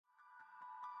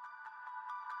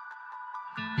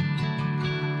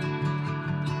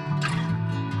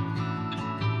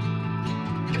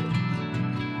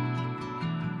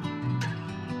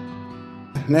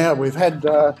Now, we've had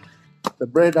the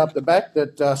bread up the back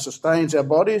that sustains our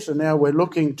bodies, and now we're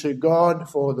looking to God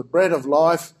for the bread of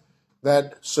life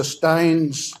that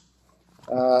sustains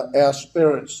our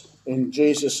spirits in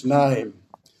Jesus' name.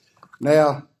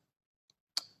 Now,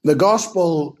 the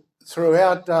gospel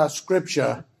throughout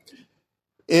Scripture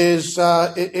is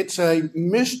it's a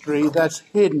mystery that's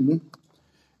hidden,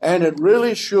 and it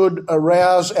really should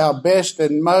arouse our best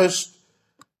and most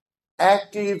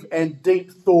active and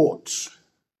deep thoughts.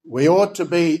 We ought to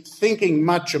be thinking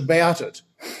much about it.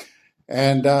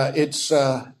 And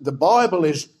the Bible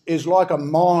is like a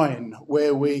mine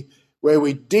where we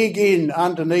dig in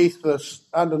underneath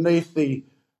the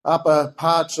upper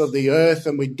parts of the earth,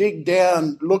 and we dig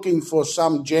down looking for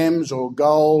some gems or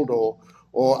gold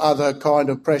or other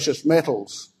kind of precious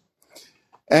metals.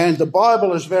 And the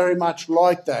Bible is very much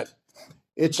like that.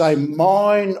 It's a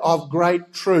mine of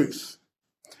great truth.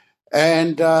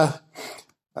 And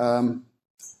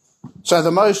so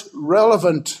the most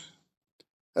relevant,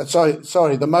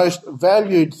 the most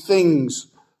valued things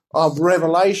of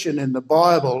revelation in the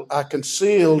Bible are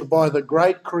concealed by the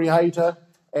great Creator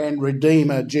and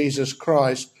Redeemer, Jesus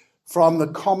Christ, from the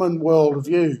common world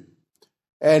view.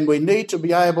 And we need to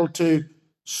be able to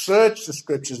search the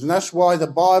Scriptures, and that's why the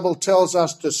Bible tells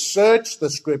us to search the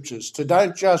Scriptures, to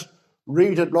don't just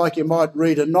read it like you might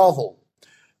read a novel,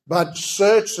 but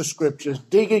search the Scriptures,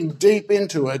 digging deep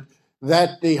into it,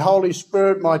 that the Holy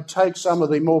Spirit might take some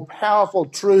of the more powerful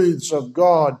truths of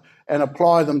God and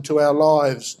apply them to our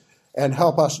lives and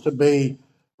help us to be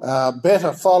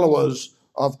better followers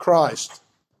of Christ.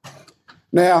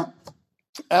 Now,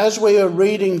 as we are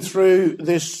reading through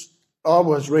this, I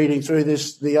was reading through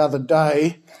this the other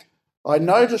day, I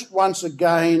noticed once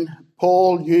again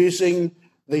Paul using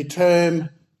the term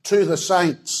 "to the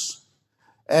saints."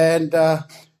 And,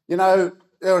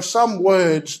 there are some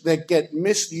words that get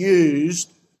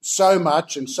misused so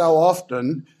much and so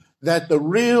often that the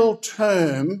real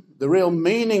term, the real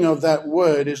meaning of that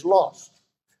word is lost.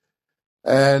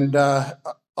 And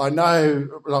I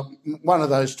know one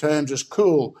of those terms is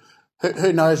cool.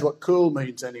 Who knows what cool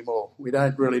means anymore? We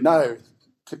don't really know.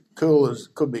 Cool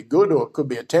could be good, or it could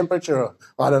be a temperature, or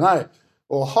I don't know,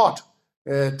 or hot.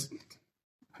 There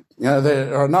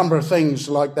are a number of things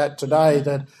like that today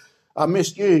that are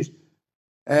misused.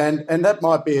 And that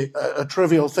might be a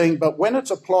trivial thing, but when it's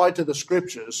applied to the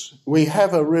Scriptures, we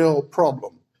have a real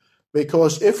problem.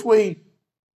 Because if we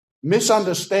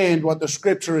misunderstand what the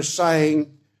Scripture is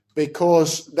saying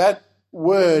because that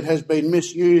word has been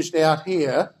misused out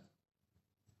here,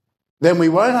 then we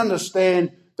won't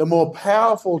understand the more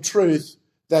powerful truth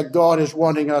that God is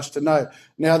wanting us to know.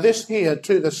 Now, this here,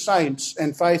 to the saints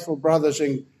and faithful brothers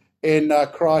in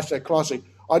Christ at Colossae,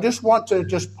 I just want to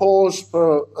just pause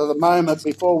for the moment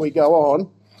before we go on,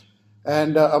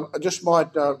 and I just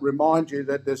might remind you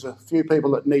that there's a few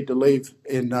people that need to leave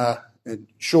in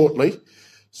shortly,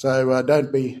 so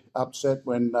don't be upset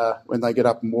when they get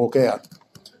up and walk out.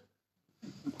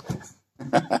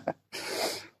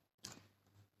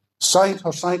 Saint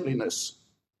or saintliness,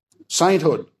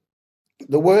 sainthood.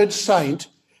 The word saint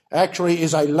actually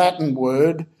is a Latin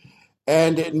word,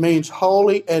 and it means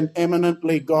holy and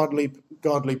eminently godly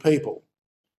people.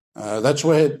 That's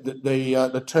where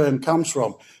the term comes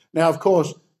from. Now, of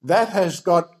course, that has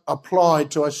got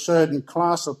applied to a certain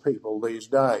class of people these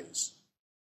days.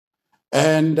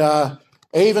 And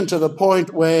even to the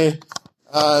point where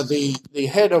the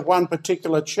head of one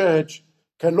particular church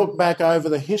can look back over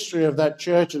the history of that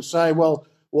church and say, well,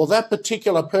 that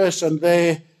particular person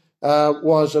there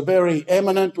was a very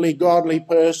eminently godly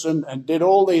person and did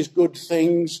all these good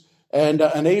things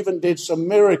and even did some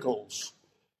miracles.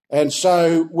 And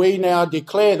so we now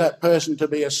declare that person to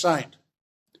be a saint.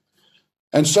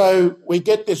 And so we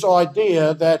get this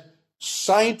idea that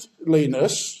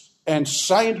saintliness and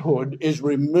sainthood is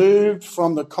removed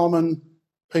from the common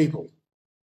people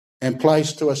and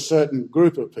placed to a certain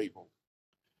group of people.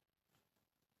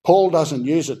 Paul doesn't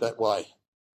use it that way.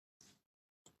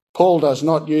 Paul does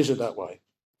not use it that way.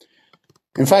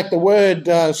 In fact, the word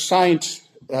saint,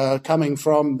 coming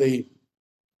from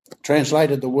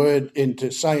translated the word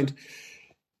into saint,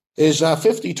 is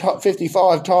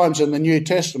 55 times in the New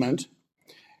Testament,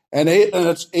 and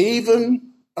it's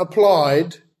even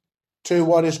applied to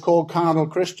what is called carnal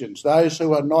Christians, those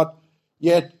who are not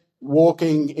yet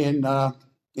walking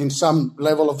in some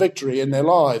level of victory in their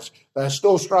lives. They're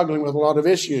still struggling with a lot of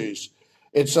issues.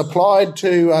 It's applied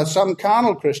to some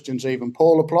carnal Christians even.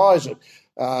 Paul applies it.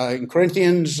 In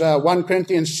 1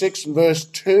 Corinthians 6 and verse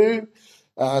 2,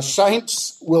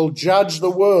 saints will judge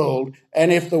the world,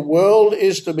 and if the world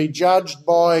is to be judged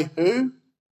by who?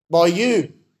 By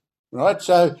you. right?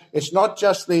 So it's not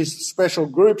just these special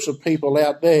groups of people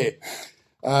out there.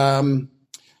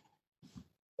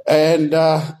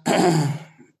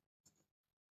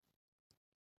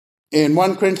 In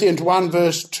 1 Corinthians 1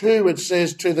 verse 2 it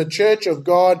says, to the church of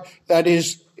God that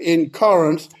is in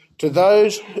Corinth, to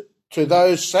those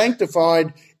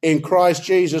sanctified in Christ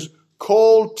Jesus,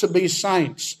 called to be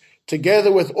saints,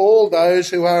 together with all those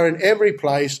who are in every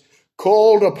place,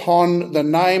 called upon the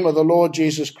name of the Lord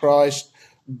Jesus Christ,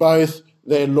 both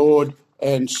their Lord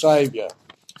and Saviour.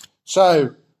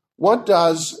 So, what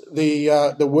does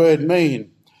the word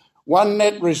mean? One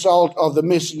net result of the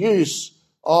misuse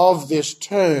of this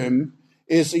term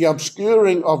is the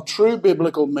obscuring of true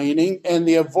biblical meaning and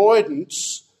the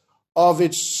avoidance of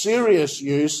its serious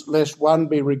use, lest one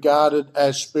be regarded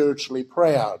as spiritually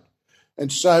proud.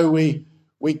 And so we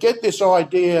get this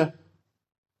idea,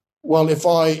 well, if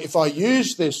I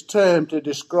use this term to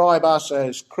describe us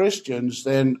as Christians,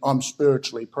 then I'm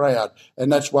spiritually proud.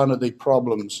 And that's one of the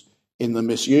problems in the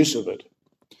misuse of it.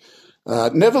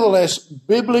 Nevertheless,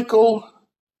 biblical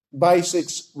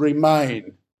basics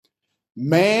remain.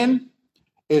 Man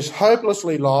is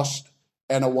hopelessly lost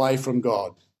and away from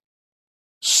God,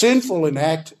 sinful in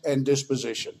act and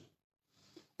disposition.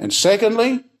 And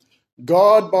secondly,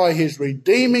 God, by his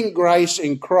redeeming grace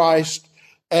in Christ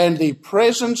and the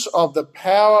presence of the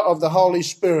power of the Holy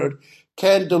Spirit,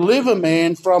 can deliver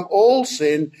man from all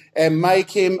sin and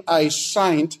make him a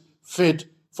saint fit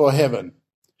for heaven.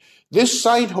 This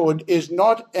sainthood is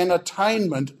not an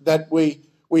attainment that we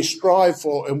strive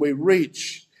for and we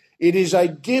reach. It is a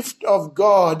gift of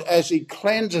God as he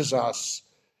cleanses us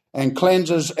and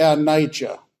cleanses our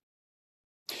nature.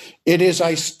 It is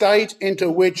a state into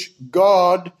which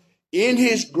God, in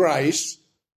his grace,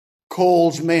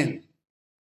 calls men.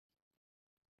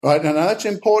 Right, now that's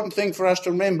an important thing for us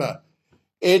to remember.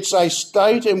 It's a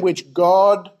state in which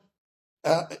God,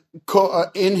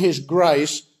 in his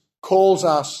grace, calls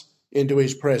us into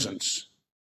his presence.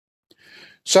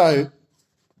 So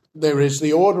there is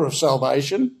the order of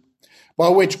salvation, by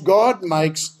which God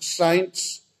makes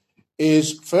saints,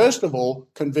 is first of all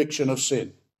conviction of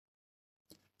sin.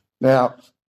 Now,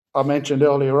 I mentioned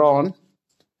earlier on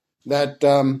that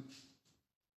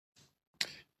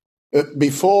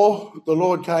before the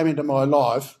Lord came into my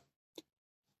life,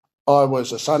 I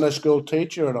was a Sunday school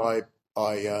teacher and I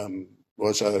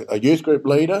was a youth group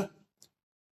leader,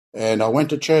 and I went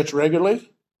to church regularly.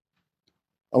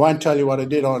 I won't tell you what I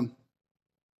did on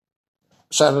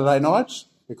Saturday nights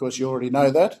because you already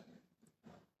know that.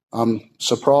 I'm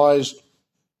surprised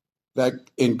that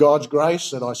in God's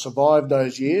grace that I survived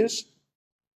those years.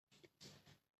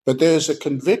 But there's a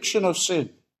conviction of sin.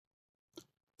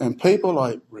 And people,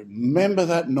 I remember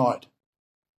that night.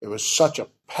 It was such a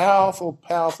powerful,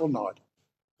 powerful night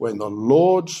when the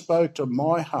Lord spoke to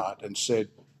my heart and said,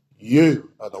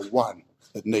 you are the one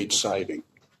that needs saving.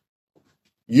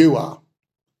 You are.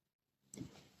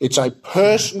 It's a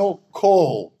personal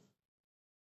call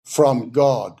from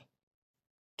God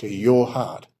to your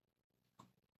heart.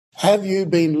 Have you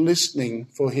been listening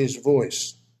for his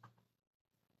voice?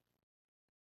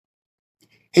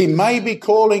 He may be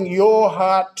calling your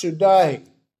heart today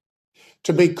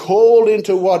to be called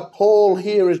into what Paul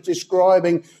here is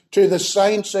describing to the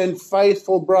saints and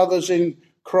faithful brothers in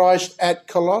Christ at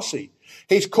Colossae.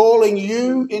 He's calling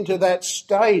you into that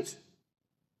state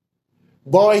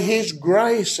by his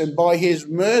grace and by his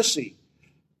mercy.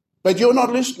 But you're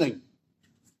not listening.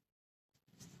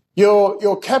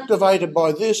 You're captivated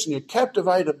by this and you're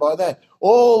captivated by that.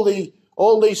 All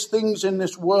these things in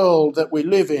this world that we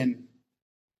live in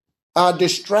are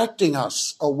distracting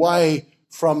us away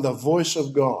from the voice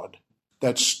of God,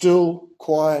 that still,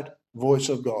 quiet voice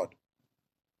of God.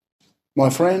 My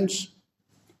friends,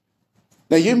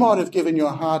 now you might have given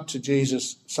your heart to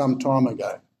Jesus some time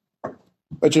ago,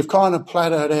 but you've kind of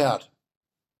plateaued out.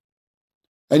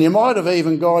 And you might have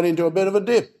even gone into a bit of a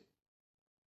dip.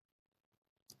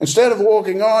 Instead of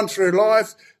walking on through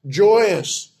life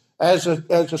joyous, as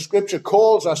the scripture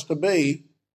calls us to be,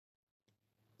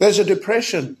 there's a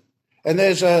depression and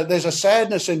there's a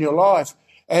sadness in your life,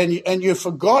 and you've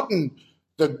forgotten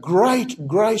the great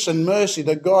grace and mercy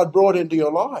that God brought into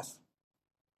your life.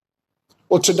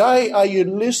 Well, today, are you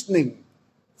listening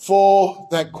for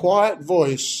that quiet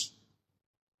voice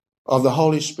of the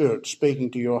Holy Spirit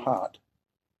speaking to your heart?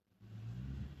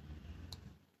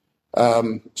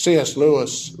 C.S.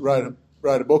 Lewis wrote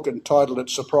a book entitled it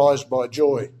Surprised by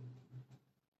Joy.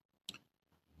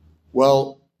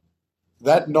 Well,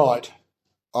 that night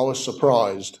I was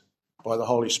surprised by the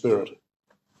Holy Spirit,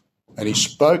 and he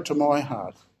spoke to my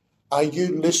heart. Are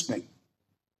you listening?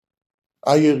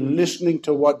 Are you listening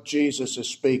to what Jesus is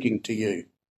speaking to you?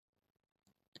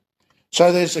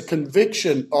 So there's a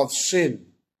conviction of sin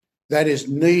that is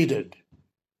needed,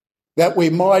 that we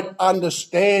might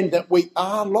understand that we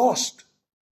are lost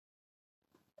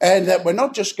and that we're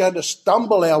not just going to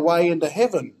stumble our way into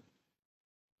heaven,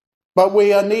 but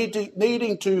we are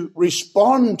needing to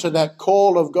respond to that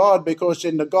call of God, because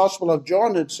in the Gospel of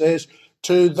John it says,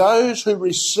 to those who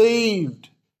received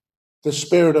the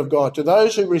Spirit of God, to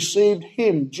those who received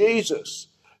him, Jesus,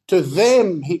 to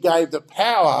them he gave the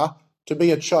power to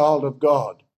be a child of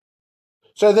God.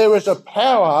 So there is a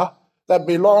power that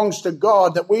belongs to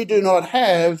God that we do not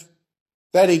have,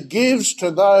 that he gives to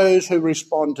those who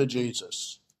respond to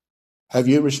Jesus. Have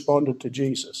you responded to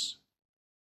Jesus?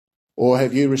 Or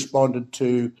have you responded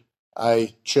to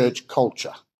a church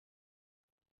culture?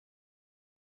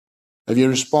 Have you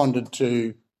responded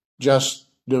to just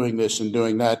doing this and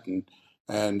doing that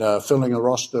and filling a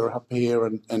roster up here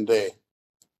and there?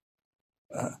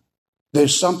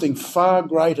 There's something far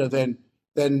greater than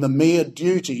the mere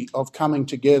duty of coming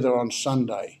together on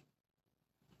Sunday.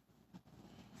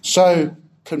 So,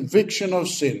 conviction of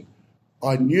sin.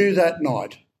 I knew that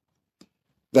night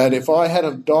that if I had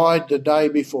have died the day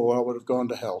before, I would have gone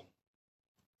to hell,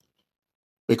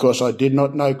 because I did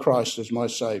not know Christ as my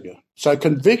Saviour. So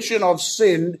conviction of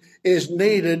sin is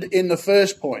needed in the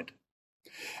first point.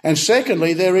 And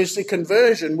secondly, there is the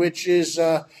conversion, which is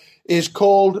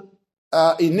called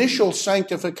initial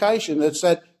sanctification. It's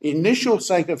that initial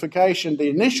sanctification, the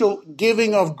initial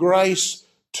giving of grace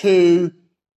to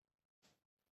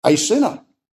a sinner,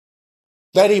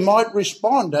 that he might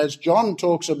respond, as John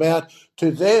talks about,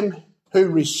 to them who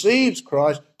receives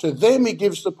Christ, to them he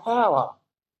gives the power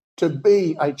to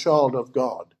be a child of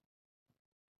God.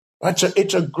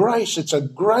 It's a grace. It's a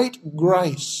great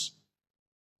grace.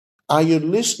 Are you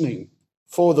listening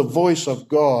for the voice of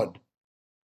God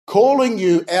calling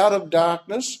you out of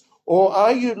darkness, or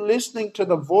are you listening to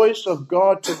the voice of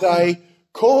God today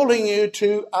calling you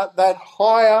to that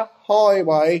higher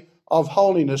highway of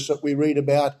holiness that we read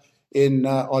about in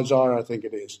Isaiah, I think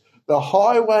it is? The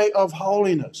highway of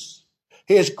holiness.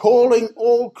 He is calling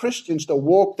all Christians to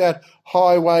walk that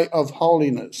highway of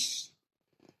holiness.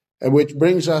 And which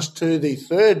brings us to the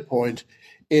third point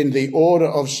in the order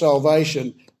of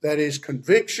salvation, that is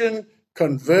conviction,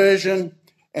 conversion,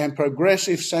 and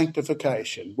progressive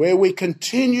sanctification, where we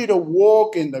continue to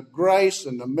walk in the grace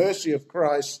and the mercy of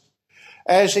Christ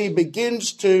as he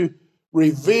begins to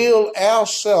reveal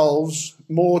ourselves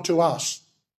more to us.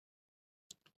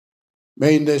 I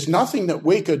mean, there's nothing that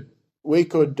we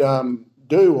could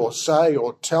do or say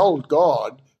or tell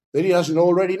God that he doesn't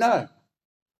already know.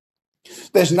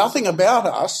 There's nothing about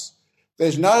us.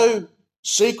 There's no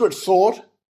secret thought,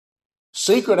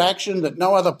 secret action that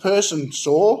no other person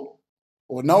saw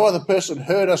or no other person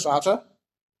heard us utter.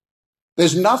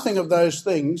 There's nothing of those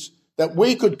things that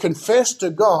we could confess to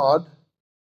God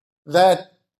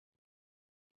that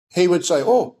he would say,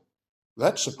 oh,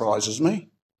 that surprises me.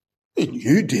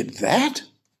 You did that?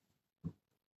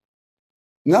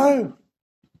 No.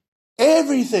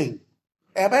 Everything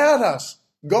about us,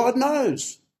 God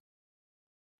knows.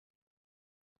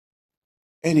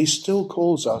 And he still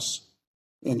calls us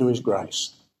into his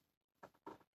grace.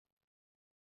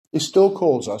 He still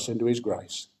calls us into his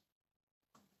grace.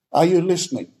 Are you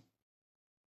listening?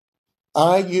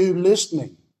 Are you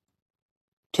listening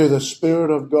to the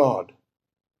Spirit of God?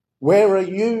 Where are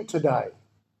you today?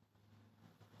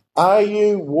 Are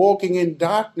you walking in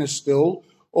darkness still,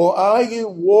 or are you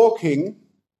walking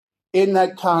in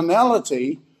that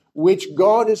carnality which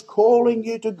God is calling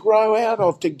you to grow out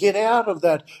of, to get out of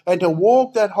that, and to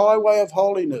walk that highway of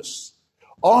holiness,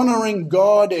 honouring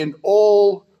God in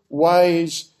all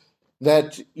ways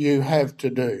that you have to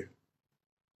do?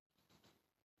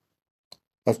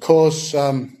 Of course,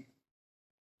 there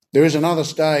is another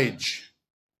stage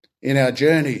in our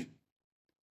journey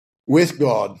with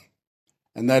God,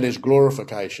 and that is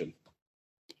glorification.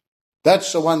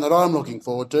 That's the one that I'm looking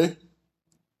forward to.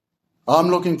 I'm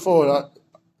looking forward.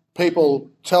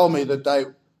 People tell me that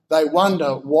they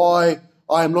wonder why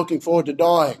I am looking forward to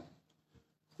dying.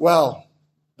 Well,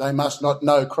 they must not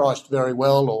know Christ very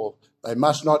well, or they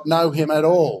must not know him at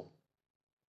all.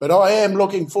 But I am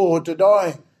looking forward to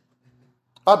dying.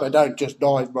 I hope I don't just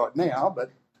die right now,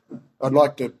 but I'd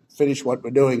like to finish what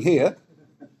we're doing here.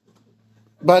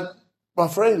 But, my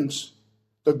friends,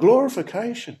 the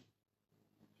glorification,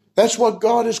 that's what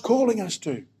God is calling us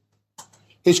to.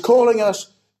 He's calling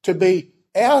us to be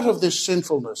out of this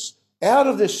sinfulness, out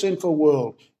of this sinful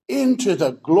world, into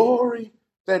the glory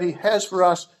that he has for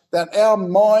us, that our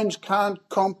minds can't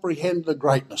comprehend the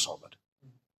greatness of it.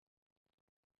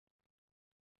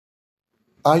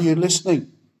 Are you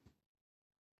listening?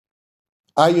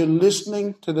 Are you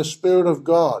listening to the Spirit of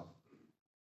God?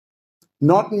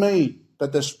 Not me,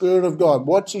 but the Spirit of God.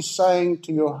 What's He saying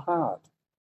to your heart?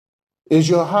 Is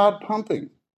your heart pumping?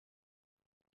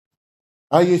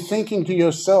 Are you thinking to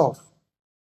yourself,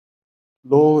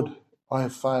 Lord, I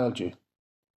have failed you?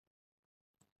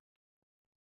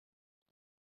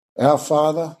 Our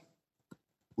Father,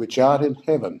 which art in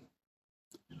heaven,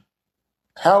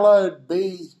 hallowed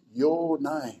be your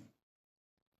name.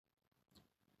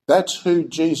 That's who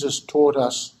Jesus taught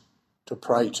us to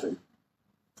pray to.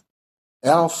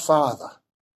 Our Father,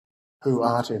 who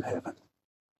art in heaven.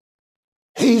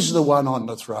 He's the one on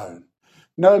the throne.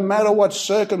 No matter what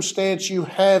circumstance you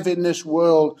have in this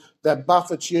world that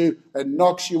buffets you and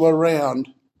knocks you around,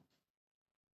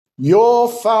 your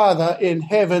Father in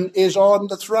heaven is on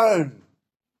the throne.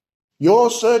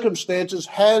 Your circumstances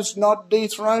has not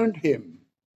dethroned him.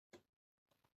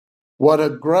 What a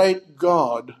great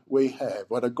God we have.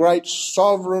 What a great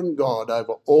sovereign God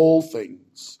over all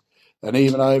things and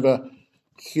even over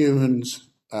humans'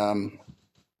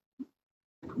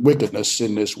 wickedness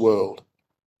in this world.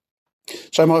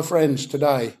 So, my friends,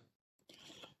 today,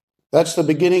 that's the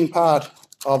beginning part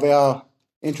of our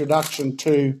introduction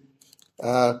to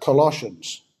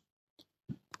Colossians.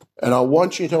 And I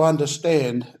want you to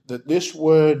understand that this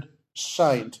word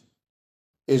saint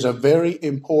is a very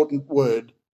important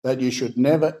word that you should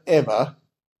never, ever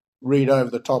read over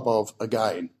the top of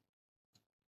again.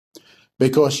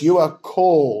 Because you are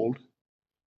called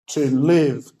to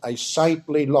live a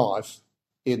saintly life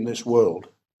in this world.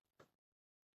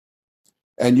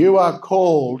 And you are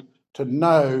called to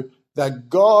know that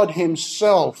God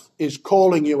Himself is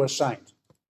calling you a saint.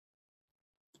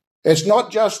 It's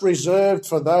not just reserved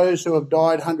for those who have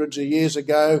died hundreds of years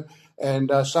ago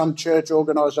and some church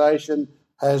organisation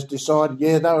has decided,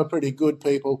 yeah, they were pretty good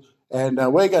people and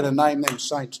we're going to name them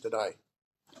saints today.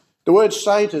 The word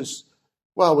saint is,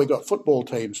 well, we've got football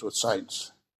teams with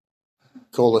saints,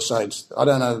 call the saints. I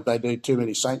don't know if they do too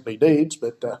many saintly deeds,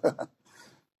 but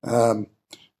I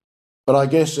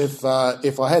guess if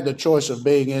I had the choice of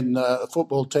being in a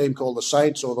football team called the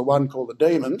Saints or the one called the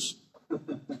Demons,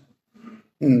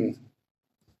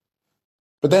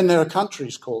 But then there are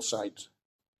countries called saints,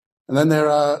 and then there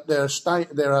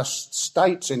are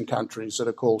states in countries that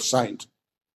are called saint.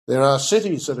 There are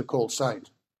cities that are called saint.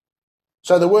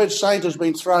 So the word saint has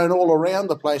been thrown all around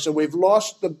the place, and we've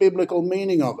lost the biblical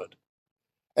meaning of it.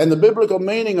 And the biblical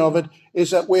meaning of it is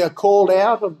that we are called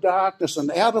out of darkness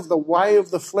and out of the way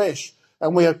of the flesh,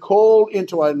 and we are called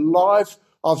into a life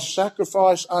of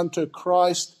sacrifice unto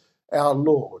Christ our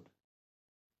Lord,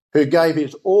 who gave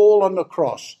his all on the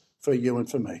cross for you and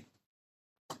for me.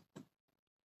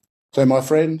 So, my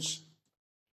friends,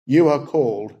 you are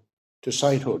called to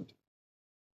sainthood.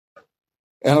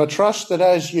 And I trust that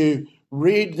as you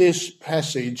read this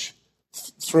passage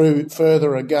through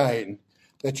further again,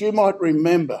 that you might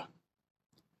remember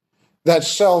that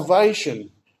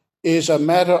salvation is a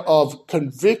matter of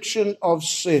conviction of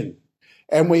sin.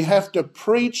 And we have to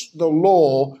preach the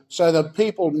law so that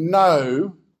people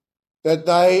know that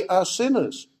they are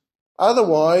sinners.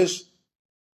 Otherwise,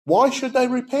 why should they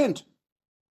repent?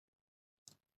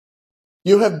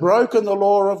 You have broken the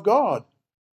law of God.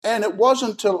 And it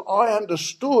wasn't until I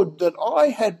understood that I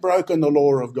had broken the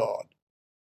law of God.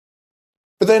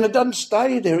 But then it doesn't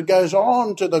stay there. It goes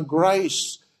on to the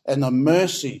grace and the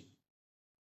mercy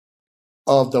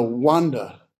of the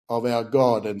wonder of our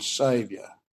God and Saviour.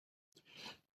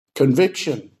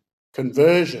 Conviction,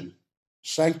 conversion,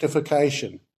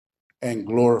 sanctification, and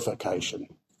glorification.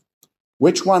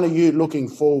 Which one are you looking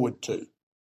forward to?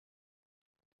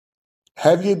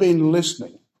 Have you been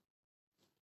listening?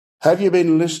 Have you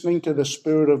been listening to the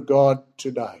Spirit of God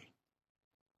today?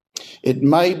 It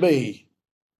may be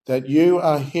that you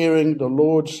are hearing the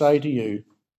Lord say to you,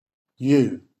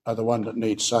 you are the one that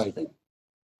needs saving.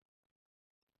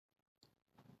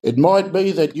 It might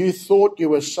be that you thought you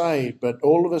were saved, but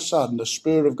all of a sudden the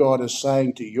Spirit of God is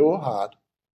saying to your heart,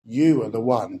 you are the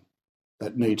one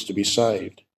that needs to be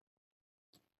saved.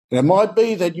 And it might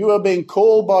be that you are being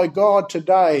called by God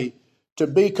today to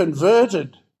be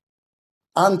converted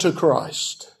unto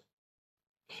Christ.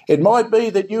 It might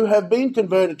be that you have been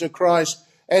converted to Christ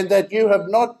and that you have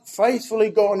not faithfully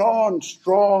gone on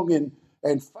strong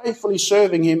and faithfully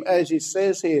serving him, as he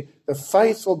says here, the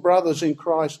faithful brothers in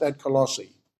Christ at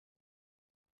Colossae.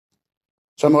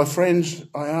 So, my friends,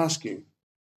 I ask you,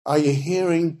 are you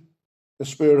hearing the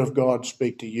Spirit of God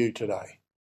speak to you today?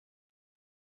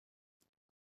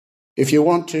 If you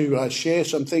want to share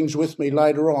some things with me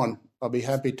later on, I'll be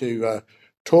happy to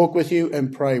talk with you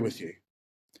and pray with you.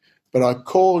 But I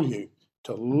call you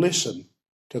to listen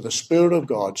to the Spirit of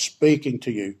God speaking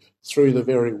to you through the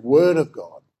very Word of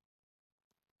God,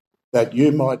 that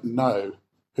you might know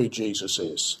who Jesus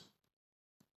is.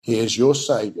 He is your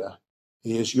Saviour.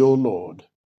 He is your Lord.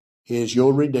 He is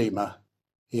your Redeemer.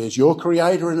 He is your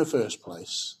Creator in the first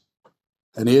place.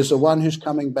 And He is the one who's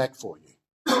coming back for you.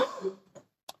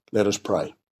 Let us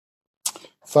pray.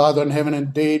 Father in heaven,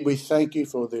 indeed, we thank you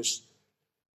for this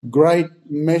great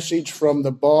message from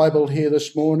the Bible here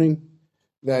this morning,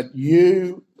 that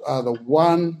you are the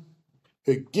one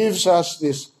who gives us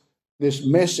this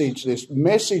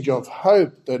message of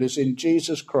hope that is in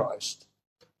Jesus Christ.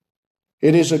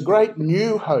 It is a great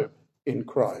new hope in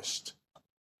Christ.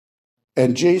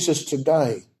 And Jesus,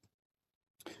 today,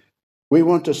 we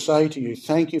want to say to you,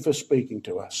 thank you for speaking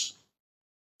to us.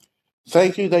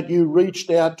 Thank you that you reached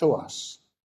out to us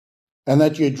and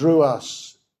that you drew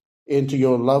us into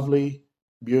your lovely,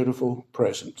 beautiful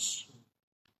presence.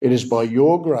 It is by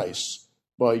your grace,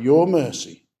 by your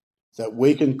mercy, that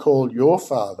we can call your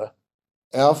Father,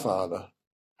 our Father,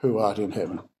 who art in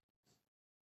heaven.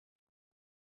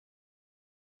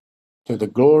 To the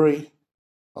glory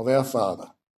of our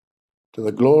Father, to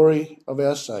the glory of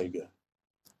our Saviour,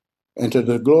 and to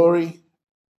the glory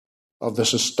of the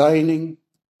sustaining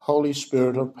Holy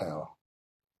Spirit of power,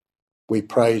 we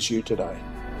praise you today.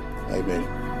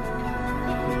 Amen.